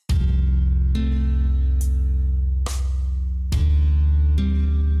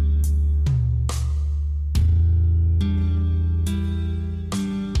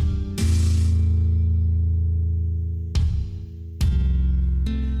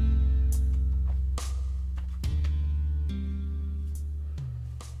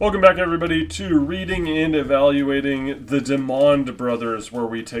Welcome back, everybody, to Reading and Evaluating the Dimond Brothers, where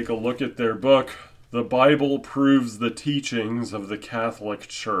we take a look at their book, The Bible Proves the Teachings of the Catholic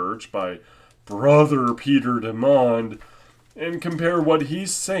Church by Brother Peter Dimond, and compare what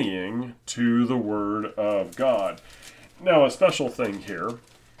he's saying to the Word of God. Now, a special thing here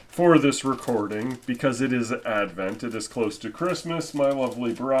for this recording, because it is Advent, it is close to Christmas, my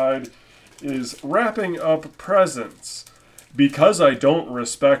lovely bride is wrapping up presents. Because I don't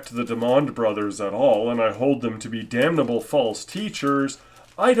respect the Dimond Brothers at all, and I hold them to be damnable false teachers,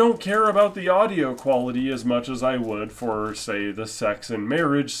 I don't care about the audio quality as much as I would for, say, the Sex and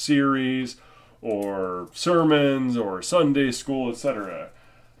Marriage series, or sermons, or Sunday school, etc.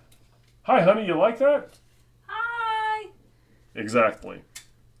 Hi, honey, you like that? Hi! Exactly.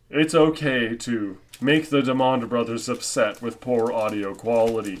 It's okay to make the Dimond Brothers upset with poor audio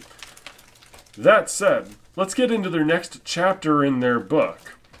quality. That said, let's get into their next chapter in their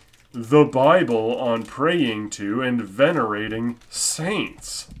book, The Bible on Praying to and Venerating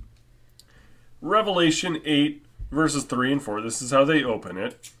Saints. Revelation 8, verses 3 and 4, this is how they open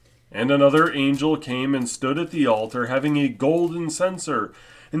it. And another angel came and stood at the altar, having a golden censer,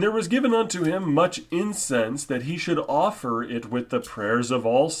 and there was given unto him much incense, that he should offer it with the prayers of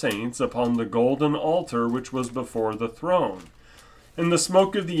all saints upon the golden altar which was before the throne. And the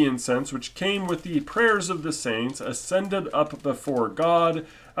smoke of the incense, which came with the prayers of the saints, ascended up before God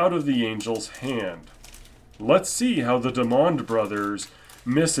out of the angel's hand. Let's see how the Dimond Brothers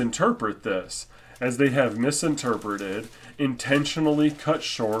misinterpret this, as they have misinterpreted, intentionally cut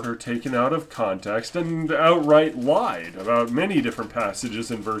short or taken out of context, and outright lied about many different passages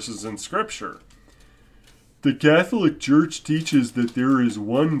and verses in Scripture. The Catholic Church teaches that there is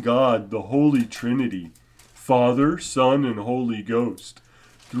one God, the Holy Trinity, Father, Son, and Holy Ghost.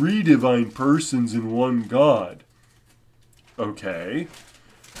 3 divine persons in one God. Okay.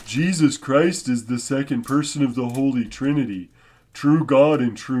 Jesus Christ is the second person of the Holy Trinity, true God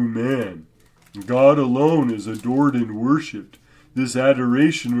and true man. God alone is adored and worshipped. This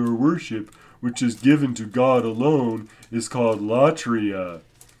adoration or worship, which is given to God alone, is called latria.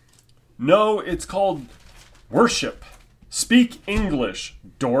 No, it's called worship. Speak English,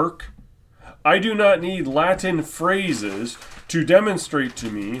 dork. I do not need Latin phrases to demonstrate to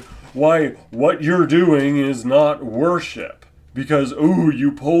me why what you're doing is not worship. Because,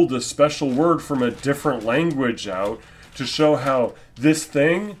 you pulled a special word from a different language out to show how this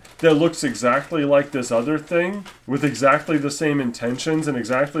thing that looks exactly like this other thing, with exactly the same intentions and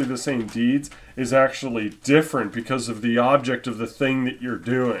exactly the same deeds, is actually different because of the object of the thing that you're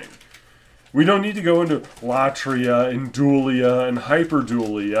doing. We don't need to go into latria and dulia and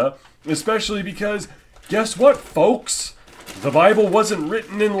hyperdulia, especially because, guess what, folks? The Bible wasn't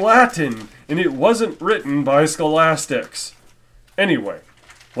written in Latin, and it wasn't written by scholastics. Anyway,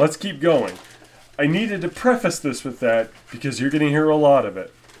 let's keep going. I needed to preface this with that, because you're going to hear a lot of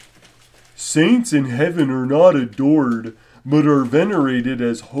it. Saints in heaven are not adored, but are venerated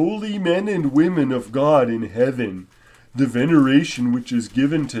as holy men and women of God in heaven. The veneration which is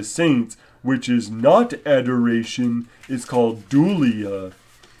given to saints, which is not adoration, is called dulia.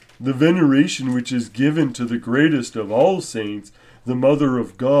 The veneration which is given to the greatest of all saints, the Mother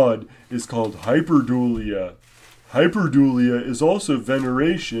of God, is called hyperdulia. Hyperdulia is also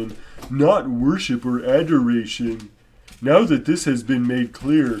veneration, not worship or adoration. Now that this has been made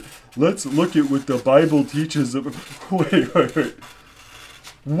clear, let's look at what the Bible teaches of... Wait.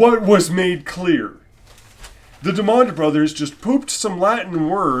 What was made clear? The Dimond Brothers just pooped some Latin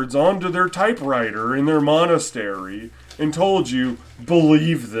words onto their typewriter in their monastery and told you,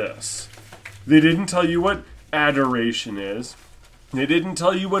 believe this. They didn't tell you what adoration is. They didn't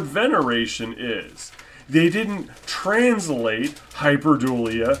tell you what veneration is. They didn't translate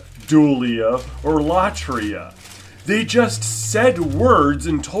hyperdulia, dulia, or latria. They just said words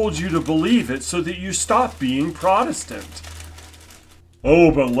and told you to believe it so that you stop being Protestant.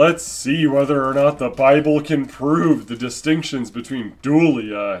 Oh, but let's see whether or not the Bible can prove the distinctions between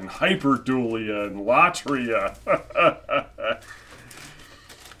dulia and hyperdulia and latria.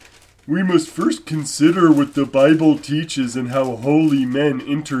 We must first consider what the Bible teaches and how holy men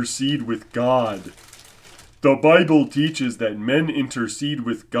intercede with God. The Bible teaches that men intercede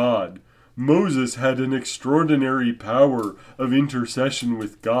with God. Moses had an extraordinary power of intercession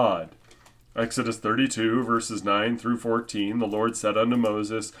with God. Exodus 32, verses 9 through 14, the Lord said unto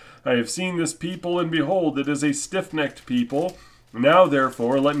Moses, I have seen this people, and behold, it is a stiff-necked people. Now,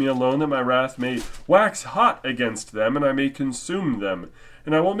 therefore, let me alone, that my wrath may wax hot against them, and I may consume them.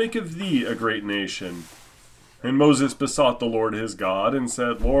 And I will make of thee a great nation. And Moses besought the Lord his God, and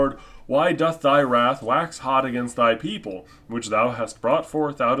said, Lord, why doth thy wrath wax hot against thy people, which thou hast brought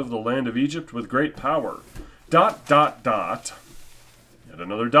forth out of the land of Egypt with great power? ... Yet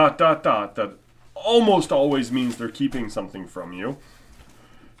another ... that almost always means they're keeping something from you.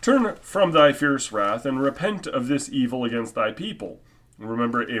 Turn from thy fierce wrath, and repent of this evil against thy people.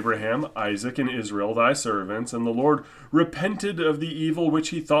 Remember Abraham, Isaac, and Israel, thy servants, and the Lord repented of the evil which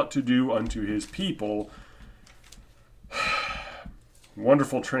he thought to do unto his people.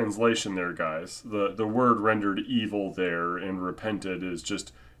 Wonderful translation there, guys. The word rendered evil there and repented is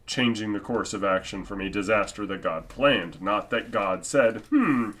just changing the course of action from a disaster that God planned, not that God said,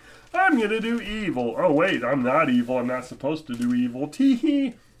 I'm going to do evil. Oh, wait, I'm not evil. I'm not supposed to do evil.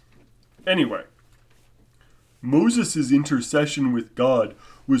 Tee-hee. Anyway, Moses' intercession with God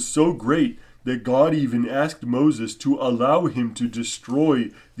was so great that God even asked Moses to allow him to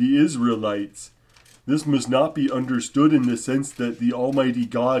destroy the Israelites. This must not be understood in the sense that the Almighty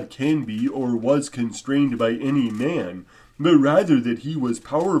God can be or was constrained by any man, but rather that he was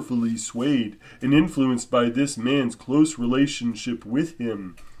powerfully swayed and influenced by this man's close relationship with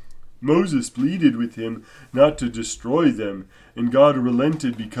him. Moses pleaded with him not to destroy them, and God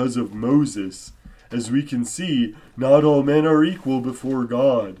relented because of Moses. As we can see, not all men are equal before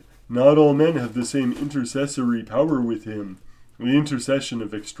God. Not all men have the same intercessory power with him. The intercession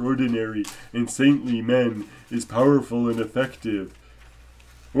of extraordinary and saintly men is powerful and effective.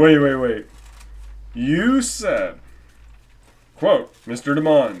 Wait. You said, quote, Mr.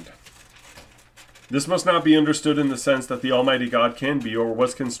 Dimond, this must not be understood in the sense that the Almighty God can be or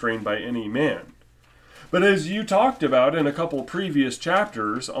was constrained by any man. But as you talked about in a couple previous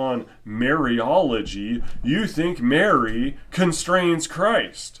chapters on Mariology, you think Mary constrains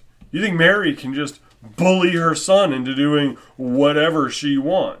Christ. You think Mary can just bully her son into doing whatever she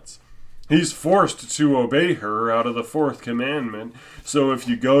wants. He's forced to obey her out of the fourth commandment. So if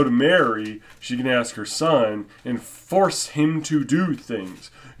you go to Mary, she can ask her son and force him to do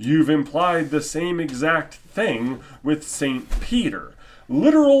things. You've implied the same exact thing with St. Peter.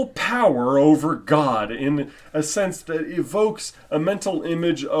 Literal power over God in a sense that evokes a mental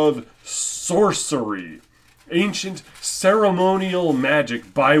image of sorcery. Ancient ceremonial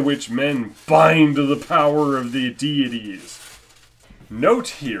magic by which men bind the power of the deities. Note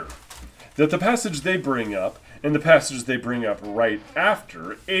here that the passage they bring up, and the passage they bring up right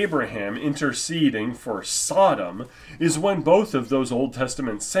after, Abraham interceding for Sodom, is when both of those Old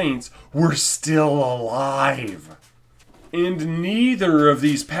Testament saints were still alive. And neither of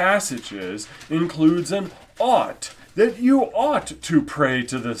these passages includes an ought, that you ought to pray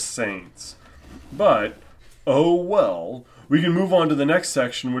to the saints. But, oh well, we can move on to the next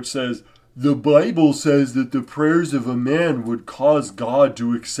section which says, the Bible says that the prayers of a man would cause God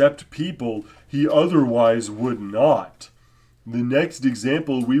to accept people he otherwise would not. The next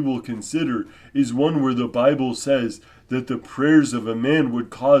example we will consider is one where the Bible says that the prayers of a man would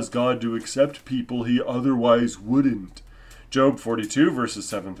cause God to accept people he otherwise wouldn't. Job 42, verses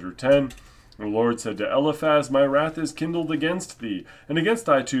 7 through 10. The Lord said to Eliphaz, my wrath is kindled against thee, and against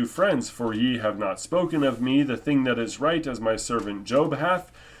thy two friends, for ye have not spoken of me the thing that is right, as my servant Job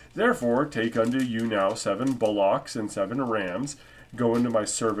hath. Therefore take unto you now 7 bullocks and 7 rams. Go unto my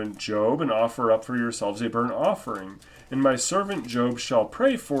servant Job, and offer up for yourselves a burnt offering. And my servant Job shall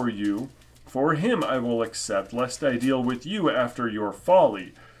pray for you. For him I will accept, lest I deal with you after your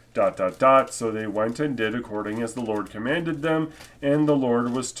folly. ... So they went and did according as the Lord commanded them, and the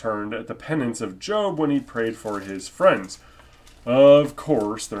Lord was turned at the penance of Job when he prayed for his friends. Of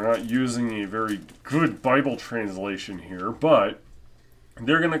course, they're not using a very good Bible translation here, but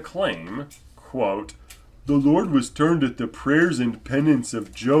they're going to claim, quote, the Lord was turned at the prayers and penance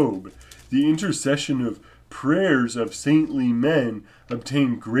of Job. The intercession of prayers of saintly men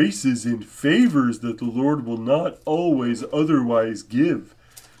obtain graces and favors that the Lord will not always otherwise give.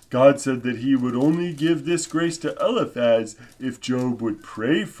 God said that he would only give this grace to Eliphaz if Job would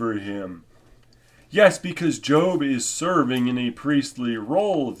pray for him. Yes, because Job is serving in a priestly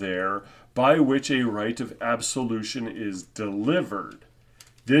role there, by which a rite of absolution is delivered.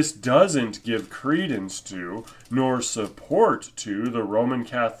 This doesn't give credence to, nor support to, the Roman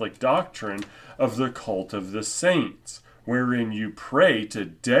Catholic doctrine of the cult of the saints, wherein you pray to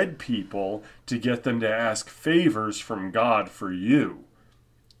dead people to get them to ask favors from God for you.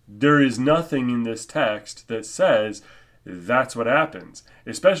 There is nothing in this text that says that's what happens,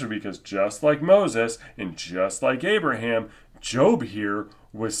 especially because just like Moses and just like Abraham, Job here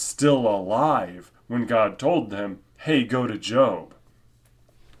was still alive when God told them, hey, go to Job.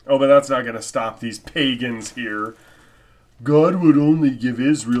 Oh, but that's not going to stop these pagans here. God would only give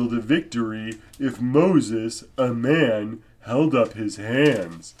Israel the victory if Moses, a man, held up his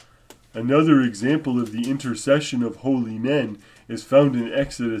hands. Another example of the intercession of holy men is found in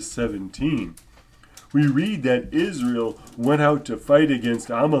Exodus 17. We read that Israel went out to fight against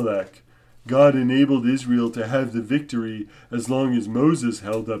Amalek. God enabled Israel to have the victory as long as Moses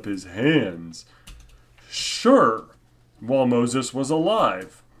held up his hands. Sure, while Moses was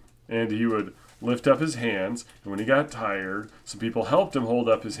alive, and he would lift up his hands, and when he got tired, some people helped him hold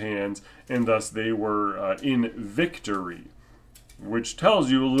up his hands, and thus they were in victory, which tells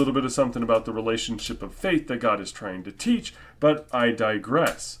you a little bit of something about the relationship of faith that God is trying to teach, but I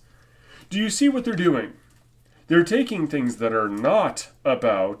digress. Do you see what they're doing? They're taking things that are not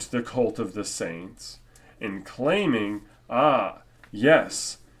about the cult of the saints and claiming,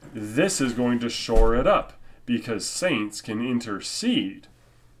 yes, this is going to shore it up because saints can intercede.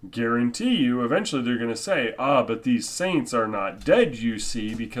 Guarantee you, eventually they're going to say, but these saints are not dead, you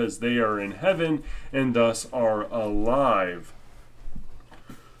see, because they are in heaven and thus are alive.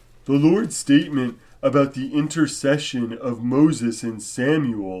 The Lord's statement about the intercession of Moses and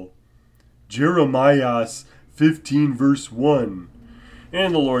Samuel, Jeremiah 15 verse 1.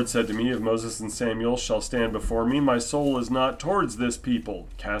 And the Lord said to me, if Moses and Samuel shall stand before me, my soul is not towards this people.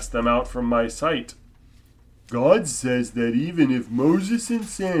 Cast them out from my sight. God says that even if Moses and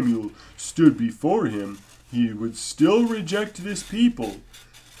Samuel stood before him, he would still reject this people.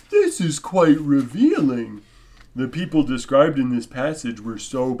 This is quite revealing. The people described in this passage were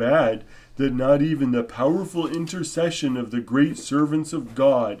so bad that not even the powerful intercession of the great servants of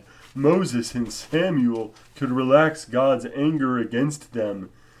God, Moses and Samuel, could relax God's anger against them.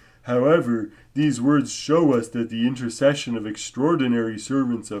 However, these words show us that the intercession of extraordinary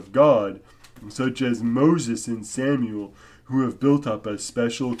servants of God, such as Moses and Samuel, who have built up a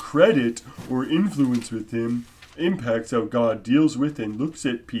special credit or influence with him, impacts how God deals with and looks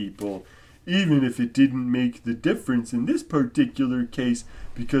at people, even if it didn't make the difference in this particular case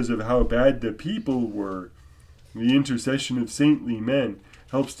because of how bad the people were. The intercession of saintly men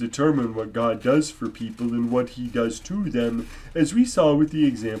helps determine what God does for people and what he does to them, as we saw with the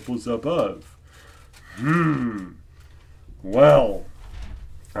examples above. Well,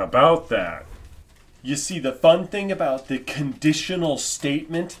 about that. You see, the fun thing about the conditional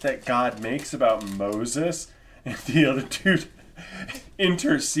statement that God makes about Moses and the other dude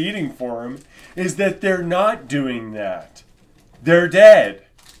interceding for him is that they're not doing that. They're dead.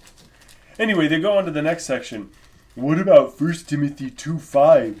 Anyway, they go on to the next section. What about 1 Timothy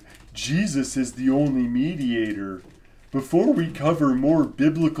 2:5? Jesus is the only mediator. Before we cover more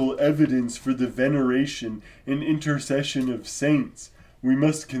biblical evidence for the veneration and intercession of saints, we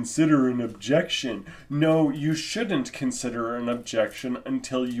must consider an objection. No, you shouldn't consider an objection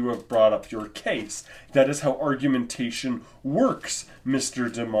until you have brought up your case. That is how argumentation works, Mr.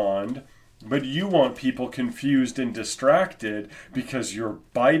 Dimond. But you want people confused and distracted because your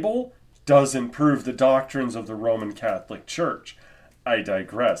Bible doesn't prove the doctrines of the Roman Catholic Church. I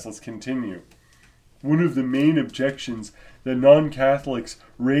digress. Let's continue. One of the main objections that non-Catholics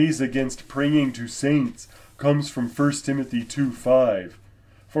raise against praying to saints comes from 1 Timothy 2:5.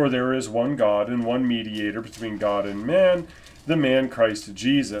 For there is one God and one mediator between God and man, the man Christ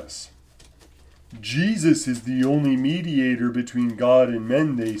Jesus. Jesus is the only mediator between God and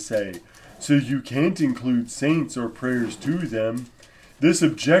men, they say, so you can't include saints or prayers to them. This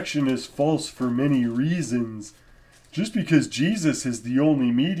objection is false for many reasons. Just because Jesus is the only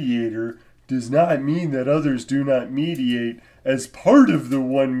mediator does not mean that others do not mediate as part of the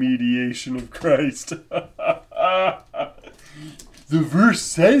one mediation of Christ. The verse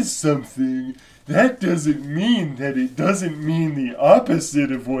says something. That doesn't mean that it doesn't mean the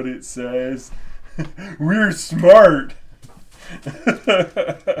opposite of what it says. We're smart.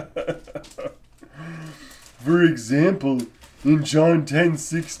 For example, in John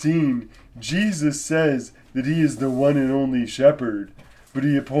 10:16, Jesus says that he is the one and only shepherd, but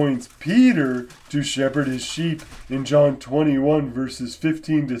he appoints Peter to shepherd his sheep in John 21 verses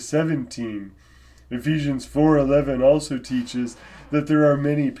 15 to 17. Ephesians 4:11 also teaches that there are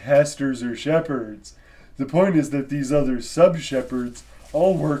many pastors or shepherds. The point is that these other sub-shepherds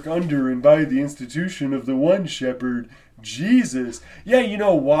all work under and by the institution of the one shepherd, Jesus. Yeah, you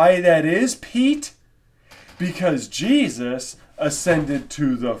know why that is, Pete? Because Jesus ascended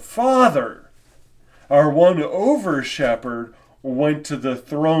to the Father. Our one over-shepherd went to the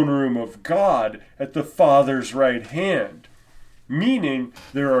throne room of God at the Father's right hand. Meaning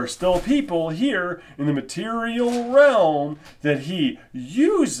there are still people here in the material realm that he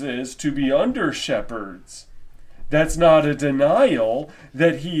uses to be under-shepherds. That's not a denial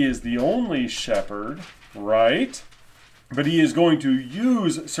that he is the only shepherd, right? But he is going to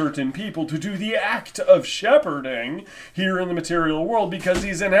use certain people to do the act of shepherding here in the material world because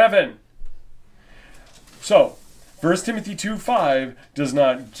he's in heaven. So, 1 Timothy 2:5 does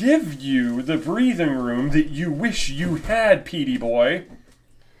not give you the breathing room that you wish you had, Petey boy.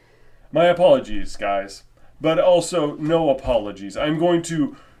 My apologies, guys. But also, no apologies. I'm going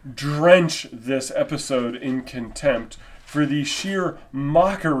to drench this episode in contempt for the sheer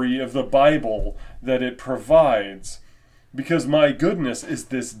mockery of the Bible that it provides. Because my goodness, is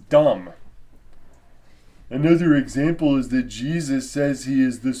this dumb. Another example is that Jesus says he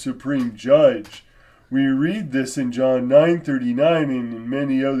is the supreme judge. We read this in John 9:39 and in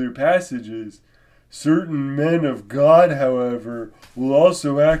many other passages. Certain men of God, however, will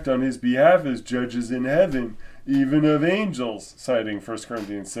also act on his behalf as judges in heaven, even of angels, citing 1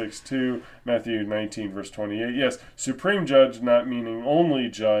 Corinthians 6:2, Matthew 19, verse 28. Yes, supreme judge not meaning only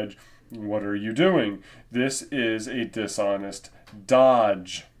judge. What are you doing? This is a dishonest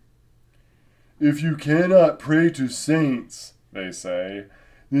dodge. If you cannot pray to saints, they say,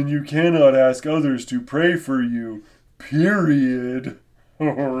 then you cannot ask others to pray for you, period.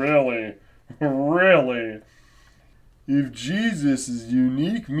 Really? Really? If Jesus'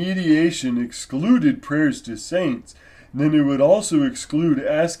 unique mediation excluded prayers to saints, then it would also exclude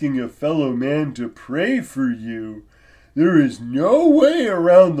asking a fellow man to pray for you. There is no way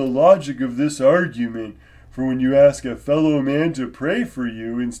around the logic of this argument, for when you ask a fellow man to pray for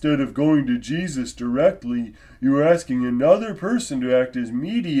you, instead of going to Jesus directly, you are asking another person to act as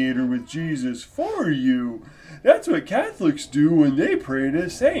mediator with Jesus for you. That's what Catholics do when they pray to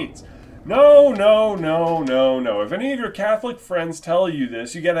saints. No. If any of your Catholic friends tell you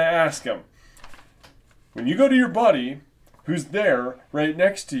this, you gotta ask them. When you go to your buddy, who's there, right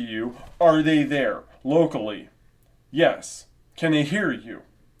next to you, are they there, locally? Yes. Can they hear you?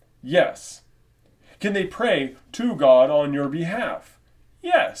 Yes. Can they pray to God on your behalf?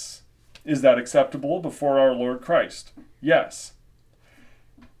 Yes. Is that acceptable before our Lord Christ? Yes.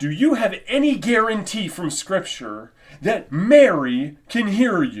 Do you have any guarantee from Scripture that Mary can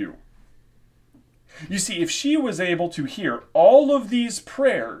hear you? You see, if she was able to hear all of these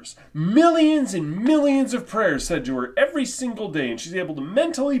prayers, millions and millions of prayers said to her every single day, and she's able to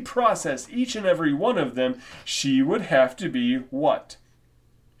mentally process each and every one of them, she would have to be what?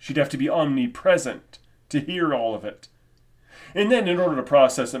 She'd have to be omnipresent to hear all of it. And then in order to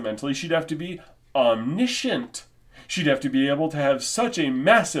process it mentally, she'd have to be omniscient. She'd have to be able to have such a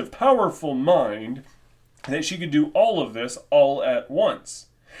massive, powerful mind that she could do all of this all at once.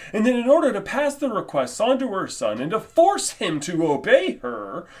 And then in order to pass the requests on to her son and to force him to obey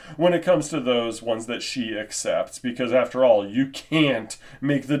her when it comes to those ones that she accepts, because after all, you can't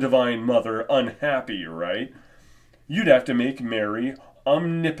make the Divine Mother unhappy, right? You'd have to make Mary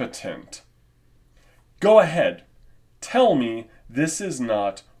omnipotent. Go ahead. Tell me this is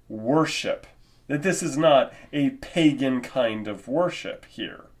not worship. That this is not a pagan kind of worship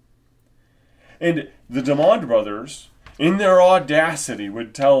here. And the Dimond Brothers, in their audacity,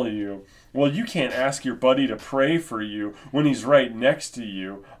 would tell you, well, you can't ask your buddy to pray for you when he's right next to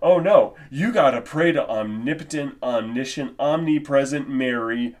you. Oh no, you gotta pray to omnipotent, omniscient, omnipresent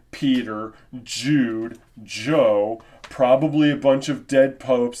Mary, Peter, Jude, Joe, probably a bunch of dead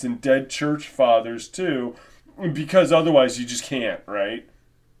popes and dead church fathers too, because otherwise you just can't, right?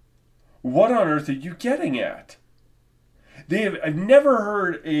 What on earth are you getting at? I've never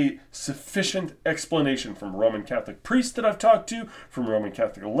heard a sufficient explanation from Roman Catholic priests that I've talked to, from Roman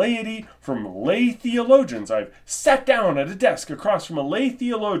Catholic laity, from lay theologians. I've sat down at a desk across from a lay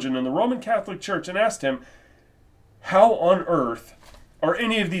theologian in the Roman Catholic Church and asked him, how on earth are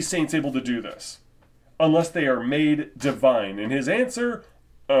any of these saints able to do this? Unless they are made divine. And his answer,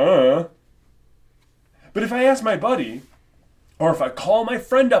 But if I ask my buddy, or if I call my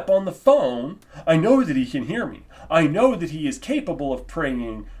friend up on the phone, I know that he can hear me. I know that he is capable of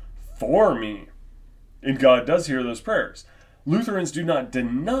praying for me. And God does hear those prayers. Lutherans do not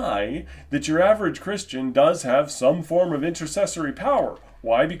deny that your average Christian does have some form of intercessory power.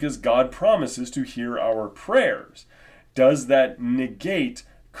 Why? Because God promises to hear our prayers. Does that negate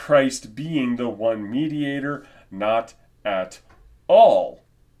Christ being the one mediator? Not at all.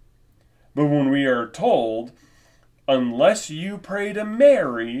 But when we are told, unless you pray to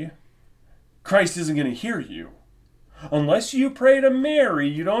Mary, Christ isn't going to hear you. Unless you pray to Mary,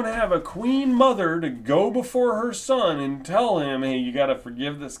 you don't have a queen mother to go before her son and tell him, hey, you got to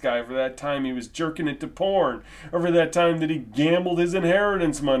forgive this guy for that time he was jerking it to porn, or for that time that he gambled his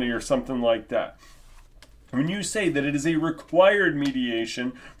inheritance money or something like that. When you say that it is a required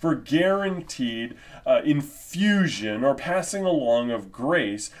mediation for guaranteed infusion or passing along of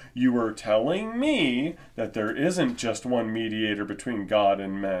grace, you are telling me that there isn't just one mediator between God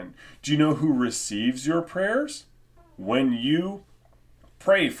and men. Do you know who receives your prayers? When you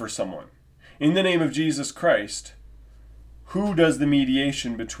pray for someone in the name of Jesus Christ, who does the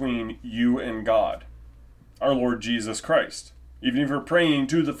mediation between you and God? Our Lord Jesus Christ. Even if you're praying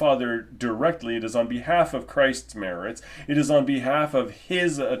to the Father directly, it is on behalf of Christ's merits. It is on behalf of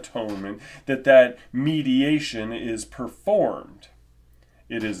his atonement that mediation is performed.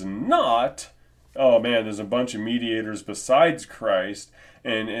 It is not, oh man, there's a bunch of mediators besides Christ,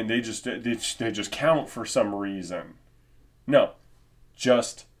 and they just count for some reason. No,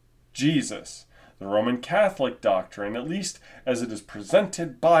 just Jesus. The Roman Catholic doctrine, at least as it is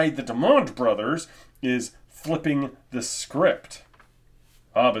presented by the Dimond Brothers, is flipping the script.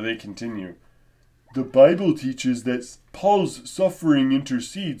 But they continue. The Bible teaches that Paul's suffering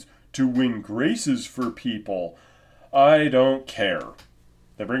intercedes to win graces for people. I don't care.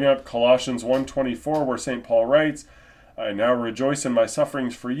 They bring up Colossians 1:24, where St. Paul writes, I now rejoice in my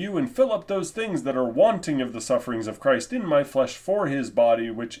sufferings for you, and fill up those things that are wanting of the sufferings of Christ in my flesh for his body,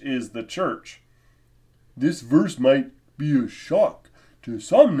 which is the church. This verse might be a shock to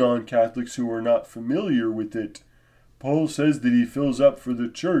some non-Catholics who are not familiar with it. Paul says that he fills up for the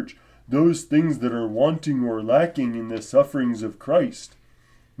church those things that are wanting or lacking in the sufferings of Christ.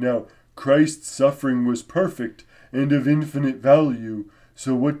 Now, Christ's suffering was perfect and of infinite value,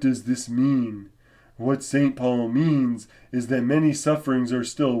 so what does this mean? What St. Paul means is that many sufferings are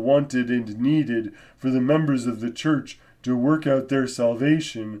still wanted and needed for the members of the church to work out their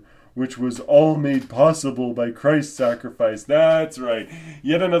salvation, which was all made possible by Christ's sacrifice. That's right.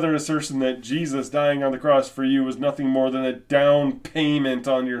 Yet another assertion that Jesus dying on the cross for you was nothing more than a down payment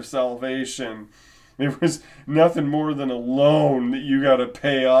on your salvation. It was nothing more than a loan that you got to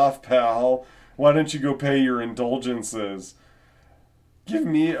pay off, pal. Why don't you go pay your indulgences? Give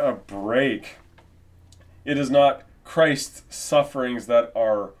me a break. It is not Christ's sufferings that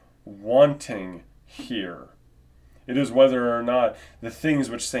are wanting here. It is whether or not the things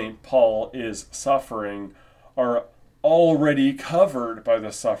which St. Paul is suffering are already covered by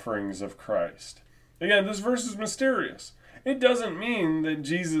the sufferings of Christ. Again, this verse is mysterious. It doesn't mean that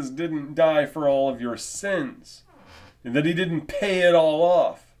Jesus didn't die for all of your sins, and that he didn't pay it all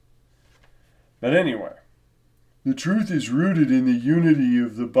off. But anyway, the truth is rooted in the unity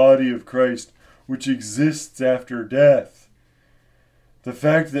of the body of Christ, which exists after death. The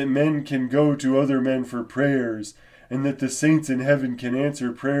fact that men can go to other men for prayers, and that the saints in heaven can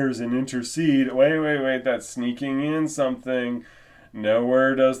answer prayers and intercede. Wait, that's sneaking in something.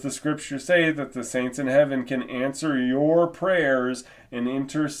 Nowhere does the scripture say that the saints in heaven can answer your prayers and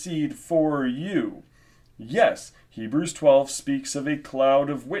intercede for you. Yes, Hebrews 12 speaks of a cloud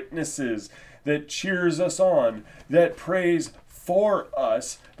of witnesses that cheers us on, that prays for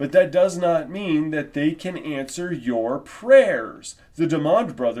us, but that does not mean that they can answer your prayers. The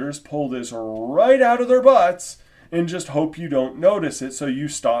Dimond Brothers pull this right out of their butts and just hope you don't notice it so you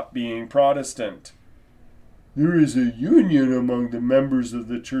stop being Protestant. There is a union among the members of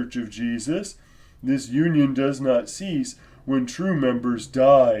the Church of Jesus. This union does not cease when true members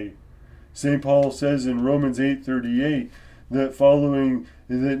die. St. Paul says in Romans 8:38 that following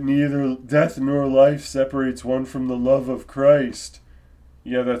that neither death nor life separates one from the love of Christ.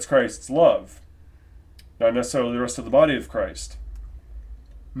 Yeah, that's Christ's love, not necessarily the rest of the body of Christ.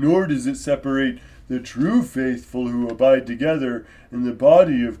 Nor does it separate the true faithful who abide together in the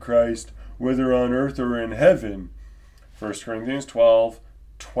body of Christ, whether on earth or in heaven. 1 Corinthians 12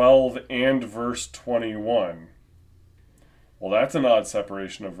 and verse 21. Well, that's an odd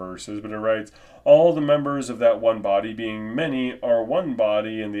separation of verses, but it writes, all the members of that one body, being many, are one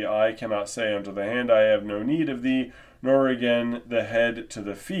body, and the eye cannot say unto the hand, I have no need of thee, nor again the head to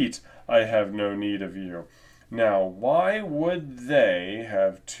the feet, I have no need of you. Now, why would they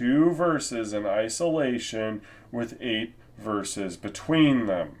have two verses in isolation with 8 verses between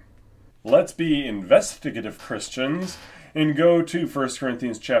them? Let's be investigative Christians and go to 1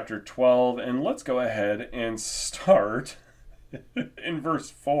 Corinthians chapter 12, and let's go ahead and start in verse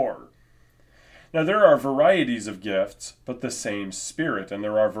 4. Now, there are varieties of gifts, but the same Spirit, and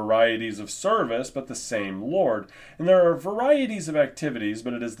there are varieties of service, but the same Lord, and there are varieties of activities,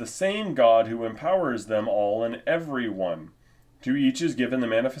 but it is the same God who empowers them all and every one. To each is given the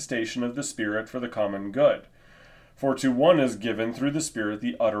manifestation of the Spirit for the common good. For to one is given through the Spirit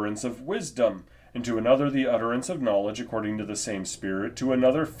the utterance of wisdom, and to another the utterance of knowledge according to the same Spirit, to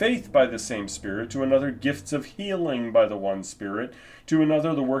another faith by the same Spirit, to another gifts of healing by the one Spirit, to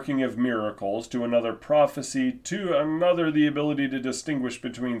another the working of miracles, to another prophecy, to another the ability to distinguish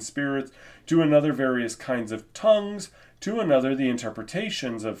between spirits, to another various kinds of tongues, to another the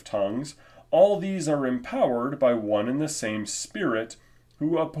interpretations of tongues. All these are empowered by one and the same Spirit,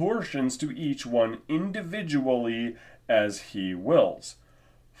 who apportions to each one individually as he wills.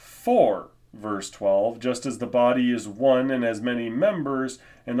 For, verse 12, just as the body is one and has many members,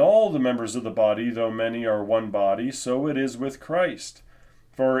 and all the members of the body, though many, are one body, so it is with Christ.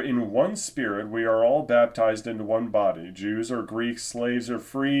 For in one Spirit we are all baptized into one body, Jews or Greeks, slaves or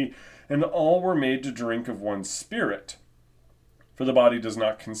free, and all were made to drink of one Spirit. For the body does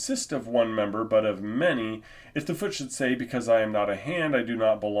not consist of one member, but of many. If the foot should say, because I am not a hand, I do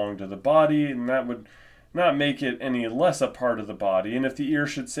not belong to the body, and that would not make it any less a part of the body. And if the ear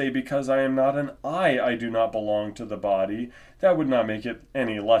should say, because I am not an eye, I do not belong to the body, that would not make it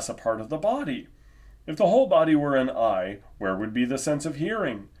any less a part of the body. If the whole body were an eye, where would be the sense of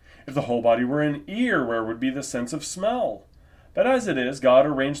hearing? If the whole body were an ear, where would be the sense of smell? But as it is, God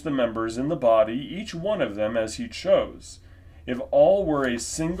arranged the members in the body, each one of them as he chose. If all were a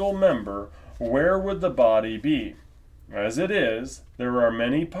single member, where would the body be? As it is, there are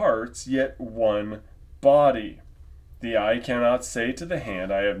many parts, yet one body. The eye cannot say to the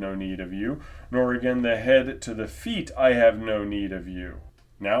hand, I have no need of you, nor again the head to the feet, I have no need of you.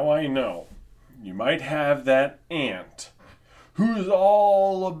 Now I know, you might have that aunt who's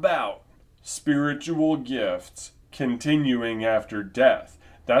all about spiritual gifts continuing after death.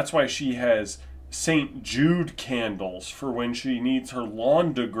 That's why she has St. Jude candles for when she needs her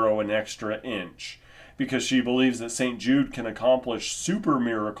lawn to grow an extra inch, because she believes that St. Jude can accomplish super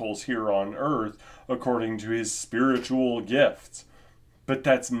miracles here on earth according to his spiritual gifts. But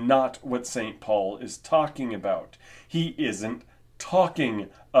that's not what St. Paul is talking about. He isn't talking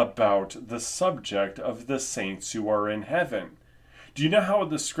about the subject of the saints who are in heaven. Do you know how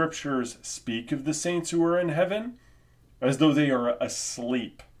the scriptures speak of the saints who are in heaven? As though they are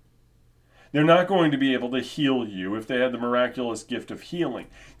asleep. They're not going to be able to heal you if they had the miraculous gift of healing.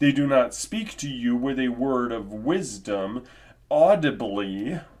 They do not speak to you with a word of wisdom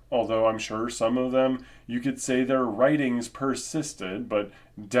audibly, although I'm sure some of them, you could say their writings persisted, but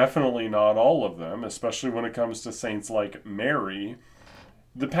definitely not all of them, especially when it comes to saints like Mary.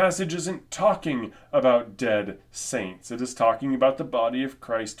 The passage isn't talking about dead saints. It is talking about the body of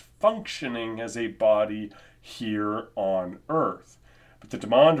Christ functioning as a body here on earth. But the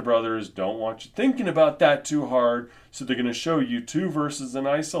Dimond Brothers don't want you thinking about that too hard, so they're going to show you two verses in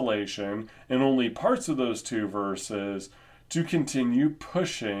isolation, and only parts of those two verses, to continue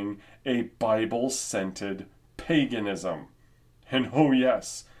pushing a Bible-scented paganism. And oh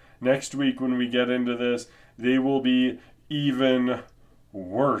yes, next week when we get into this, they will be even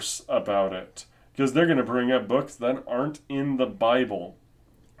worse about it, because they're going to bring up books that aren't in the Bible.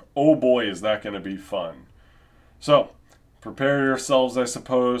 Oh boy, is that going to be fun. So, prepare yourselves, I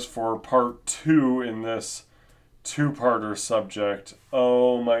suppose, for part 2 in this two-parter subject.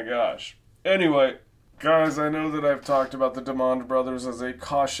 Oh my gosh. Anyway, guys, I know that I've talked about the Dimond Brothers as a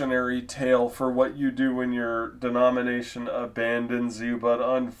cautionary tale for what you do when your denomination abandons you, but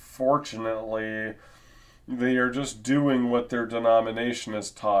unfortunately, they are just doing what their denomination has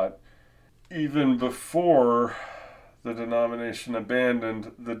taught. Even before the denomination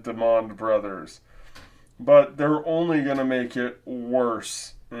abandoned the Dimond Brothers. But they're only going to make it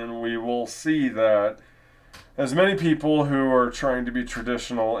worse, and we will see that as many people who are trying to be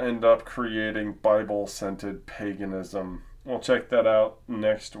traditional end up creating Bible-scented paganism. We'll check that out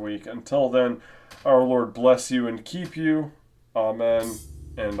next week. Until then, our Lord bless you and keep you. Amen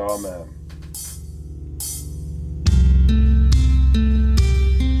and amen.